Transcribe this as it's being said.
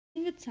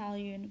the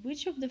toluene,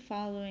 which of the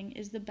following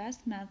is the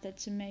best method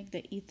to make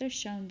the ether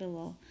shown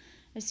below?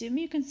 Assume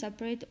you can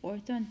separate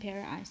ortho and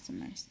para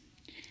isomers.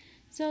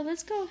 So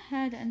let's go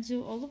ahead and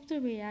do all of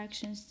the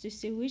reactions to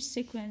see which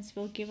sequence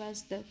will give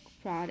us the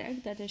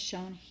product that is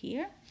shown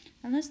here.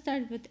 And let's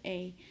start with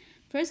A.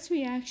 First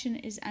reaction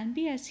is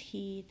NBS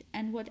heat,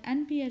 and what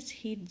NBS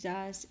heat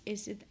does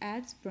is it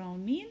adds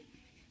bromine,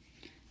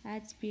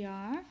 adds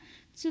Br,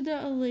 to the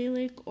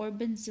allylic or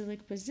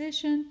benzylic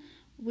position,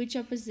 which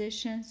are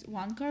positions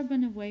one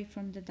carbon away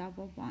from the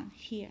double bond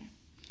here.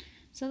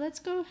 So let's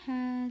go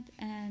ahead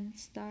and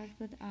start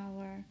with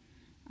our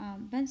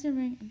benzene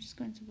ring. I'm just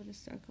going to put a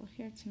circle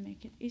here to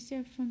make it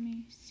easier for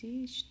me.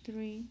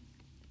 CH3.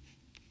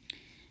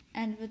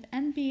 And with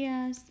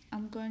NBS,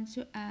 I'm going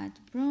to add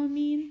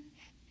bromine.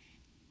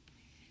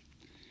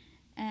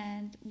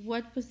 And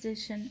what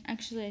position?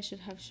 Actually, I should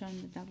have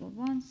shown the double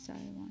bond. Sorry,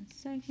 1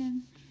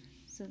 second,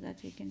 so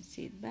that we can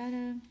see it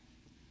better.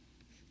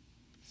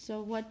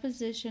 So what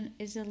position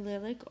is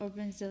allylic or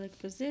benzylic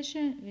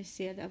position? We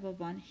see a double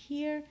bond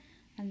here,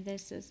 and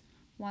this is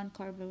one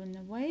carbon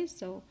away.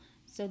 So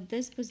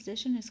this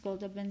position is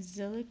called a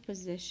benzylic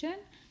position,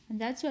 and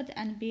that's what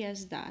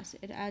NBS does.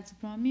 It adds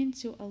bromine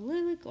to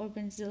allylic or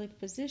benzylic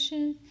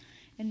position.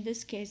 In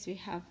this case, we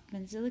have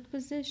benzylic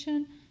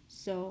position,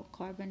 so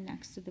carbon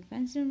next to the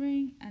benzene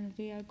ring, and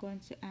we are going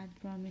to add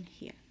bromine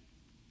here.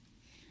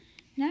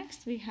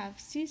 Next, we have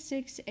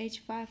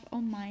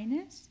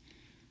C6H5O-,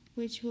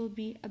 which will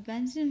be a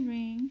benzene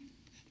ring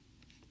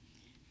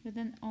with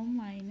an O-.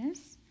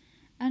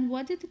 And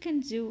what it can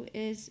do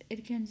is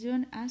it can do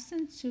an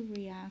SN2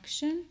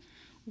 reaction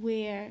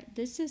where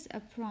this is a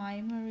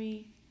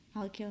primary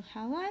alkyl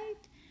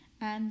halide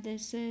and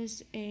this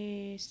is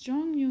a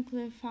strong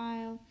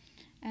nucleophile,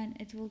 and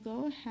it will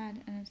go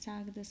ahead and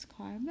attack this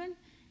carbon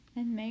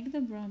and make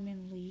the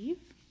bromine leave.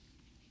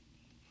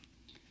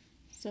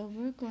 So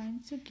we're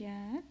going to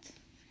get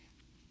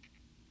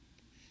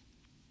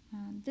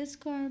this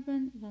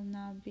carbon will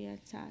now be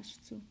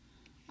attached to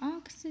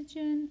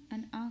oxygen,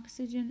 and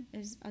oxygen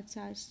is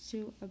attached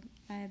to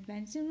a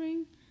benzene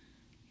ring.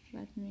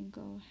 Let me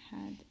go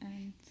ahead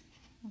and,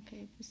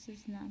 okay, this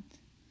is not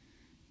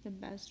the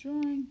best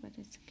drawing, but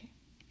it's okay.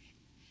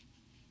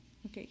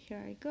 Okay,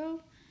 here I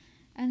go.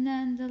 And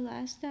then the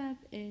last step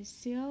is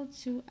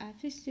Cl2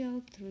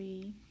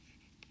 FeCl3.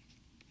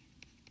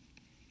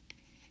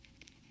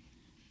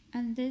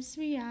 And this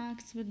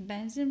reacts with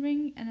benzene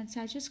ring and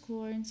attaches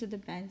chlorine to the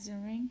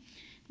benzene ring.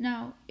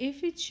 Now,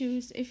 if you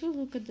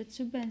look at the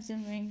two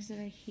benzene rings that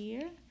are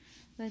here,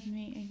 let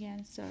me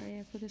again, sorry,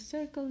 I put a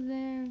circle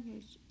there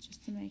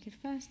just to make it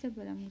faster,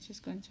 but I'm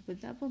just going to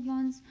put double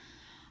bonds.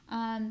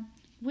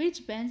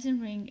 Which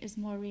benzene ring is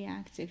more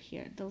reactive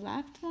here, the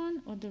left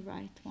one or the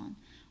right one?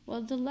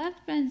 Well, the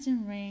left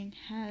benzene ring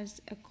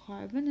has a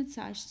carbon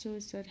attached to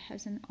it, so it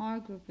has an R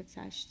group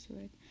attached to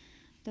it.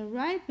 The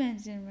right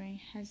benzene ring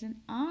has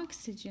an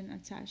oxygen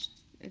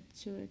attached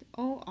to it,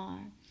 OR.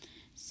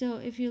 So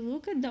if you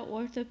look at the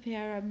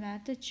ortho-para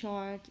method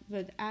chart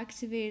with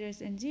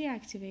activators and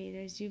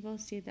deactivators, you will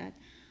see that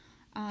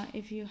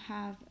if you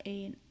have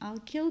an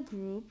alkyl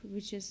group,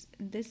 which is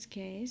in this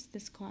case,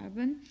 this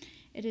carbon,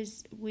 it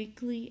is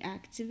weakly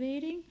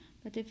activating.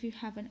 But if you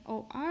have an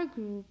OR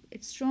group,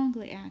 it's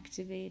strongly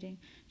activating.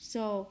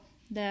 So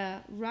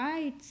the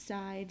right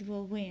side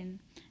will win.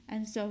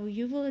 And so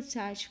you will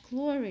attach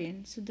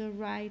chlorine to the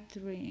right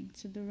ring,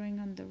 to the ring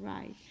on the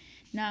right.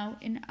 Now,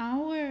 in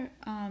our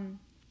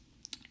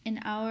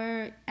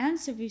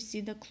answer, we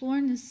see the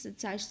chlorine is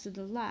attached to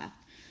the left.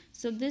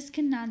 So this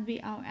cannot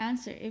be our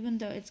answer, even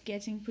though it's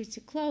getting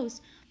pretty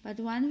close. But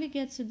when we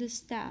get to this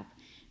step,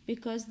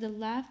 because the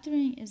left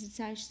ring is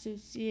attached to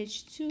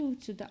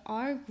CH2 to the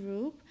R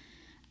group,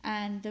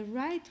 and the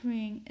right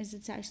ring is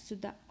attached to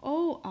the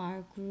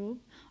OR group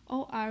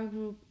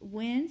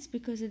wins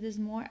because it is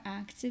more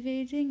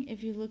activating.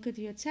 If you look at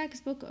your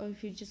textbook or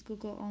if you just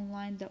Google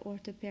online the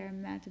ortho-para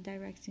method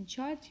directing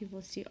chart, you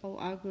will see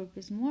OR group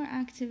is more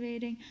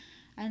activating,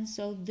 and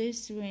so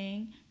this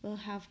ring will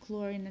have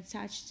chlorine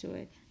attached to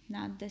it,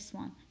 not this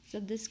one. So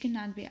this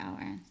cannot be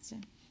our answer.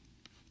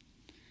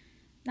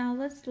 Now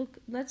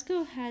let's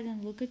go ahead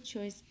and look at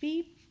choice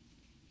B.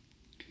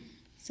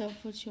 So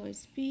for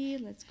choice B,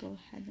 let's go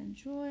ahead and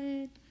draw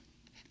it.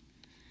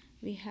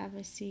 We have a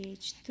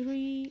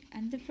CH3,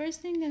 and the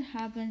first thing that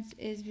happens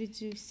is we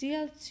do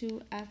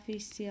Cl2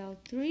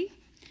 FeCl3,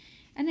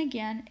 and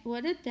again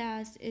what it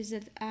does is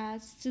it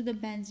adds to the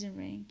benzene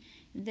ring.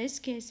 In this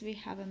case we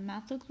have a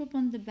methyl group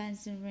on the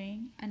benzene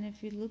ring, and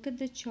if we look at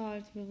the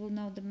chart we will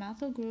know the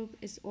methyl group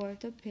is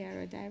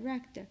ortho-para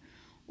director.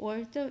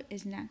 Ortho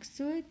is next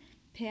to it,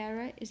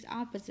 para is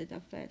opposite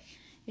of it.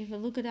 If we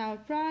look at our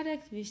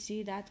product, we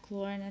see that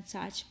chlorine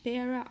attached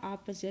para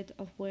opposite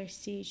of where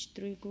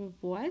CH3 group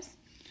was.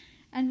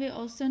 And we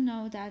also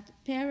know that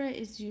para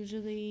is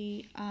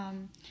usually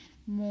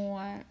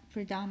more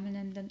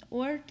predominant than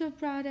ortho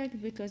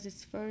product because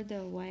it's further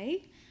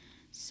away.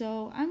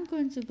 So I'm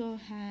going to go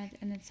ahead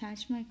and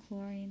attach my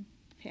chlorine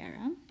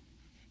para.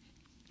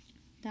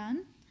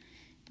 Done.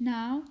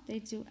 Now they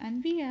do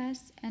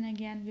NBS, and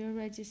again we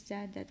already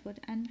said that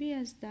what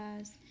NBS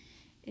does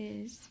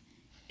is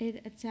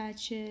it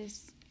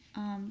attaches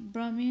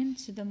bromine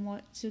to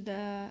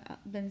the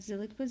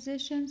benzylic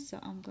position. So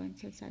I'm going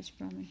to attach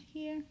bromine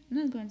here. I'm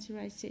not going to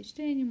write CH3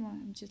 anymore.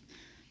 I'm just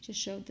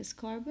show this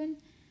carbon,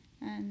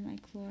 and my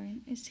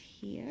chlorine is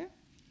here.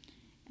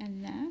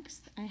 And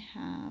next I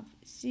have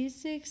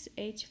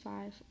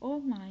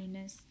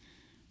C6H5O-,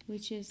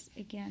 which is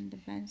again the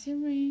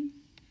benzene ring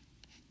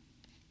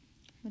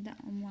with the O-.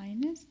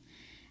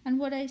 And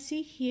what I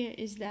see here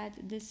is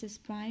that this is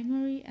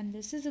primary, and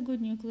this is a good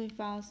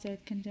nucleophile, so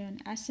it can do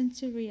an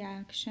SN2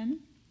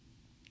 reaction,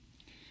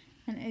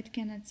 and it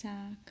can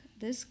attack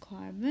this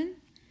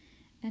carbon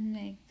and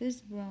make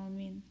this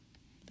bromine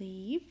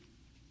leave.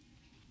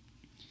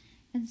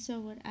 And so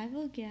what I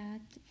will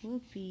get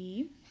will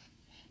be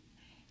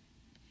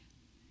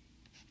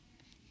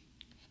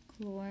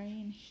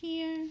chlorine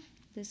here.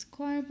 This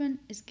carbon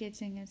is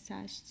getting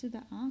attached to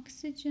the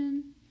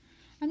oxygen.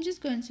 I'm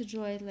just going to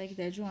draw it like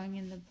they're drawing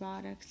in the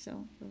product,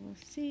 so we will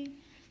see.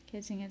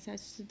 Getting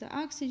attached to the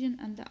oxygen,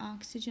 and the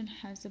oxygen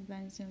has a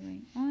benzene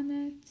ring on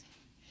it,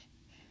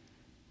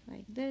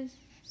 like this.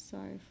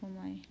 Sorry for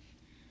my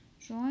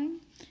drawing.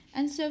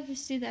 And so we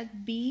see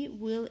that B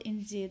will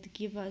indeed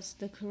give us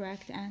the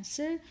correct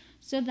answer.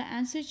 So the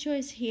answer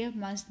choice here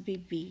must be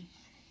B.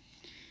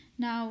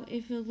 Now,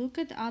 if we look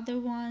at other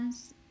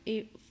ones,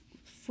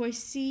 for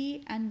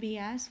C and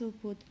BS, we'll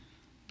put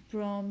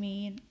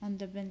bromine on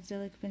the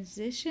benzylic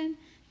position,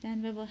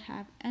 then we will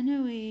have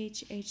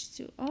NOH,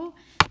 H2O,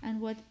 and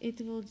what it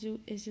will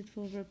do is it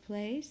will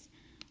replace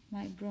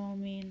my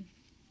bromine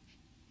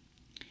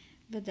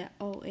with the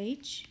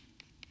OH,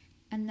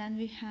 and then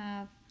we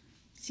have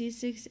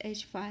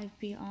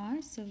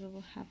C6H5Br, so we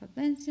will have a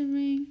benzene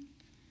ring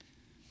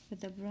with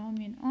the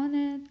bromine on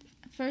it.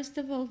 First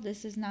of all,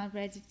 this is not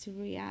ready to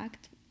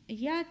react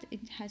yet,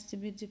 it has to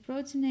be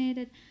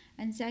deprotonated,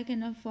 and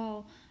second of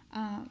all,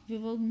 we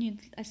will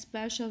need a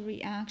special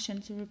reaction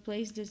to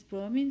replace this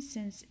bromine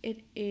since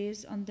it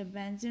is on the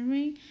benzene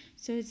ring,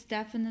 so it's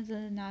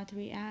definitely not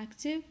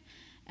reactive.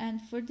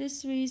 And for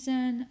this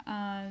reason,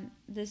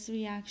 this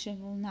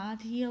reaction will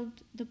not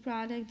yield the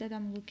product that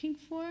I'm looking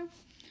for.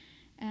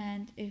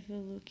 And if we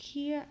look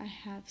here, I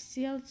have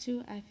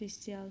Cl2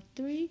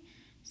 FeCl3,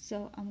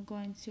 so I'm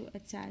going to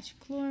attach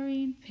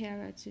chlorine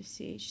para to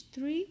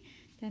CH3.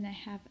 Then I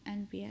have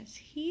NBS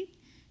heat,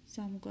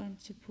 so I'm going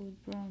to put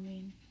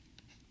bromine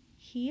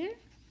here,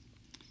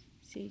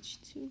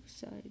 CH2,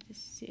 sorry, this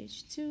is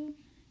CH2.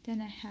 Then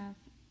I have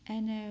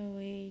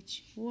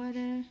NaOH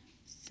water,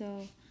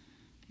 so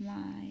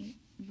my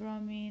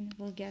bromine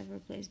will get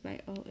replaced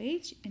by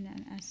OH in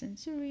an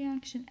SN2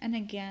 reaction. And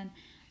again,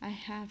 I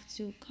have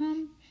to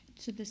come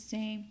to the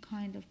same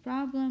kind of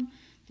problem.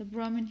 The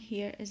bromine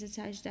here is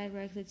attached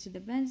directly to the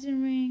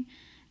benzene ring,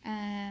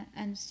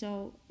 and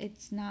so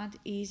it's not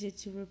easy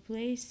to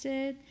replace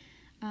it.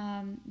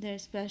 There are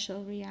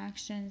special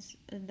reactions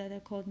that are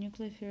called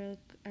nucleophilic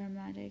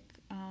aromatic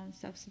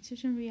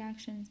substitution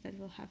reactions that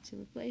will have to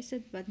replace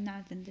it, but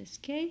not in this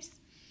case.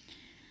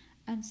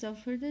 And so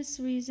for this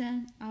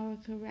reason, our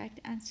correct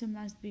answer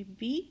must be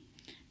B.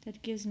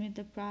 That gives me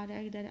the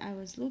product that I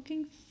was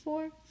looking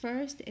for.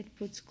 First, it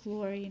puts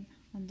chlorine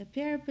on the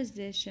pair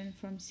position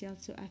from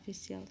Cl2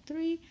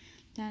 FeCl3.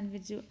 Then we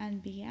do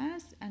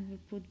NBS and we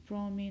put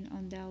bromine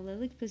on the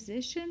allylic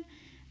position,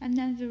 and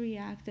then we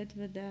react it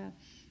with the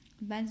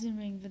benzene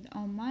ring with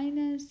O-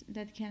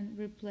 that can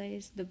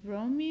replace the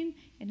bromine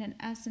in an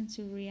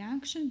SN2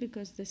 reaction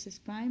because this is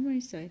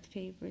primary, so it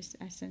favors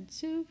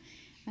SN2,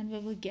 and we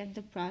will get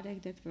the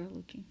product that we're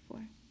looking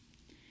for.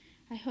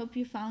 I hope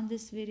you found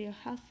this video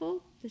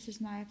helpful. This is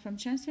Maya from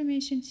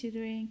Transformation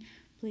Tutoring.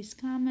 Please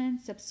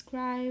comment,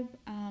 subscribe.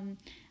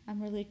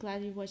 I'm really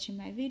glad you're watching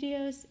my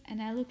videos,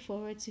 and I look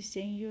forward to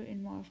seeing you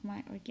in more of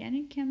my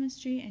organic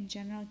chemistry and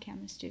general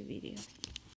chemistry videos.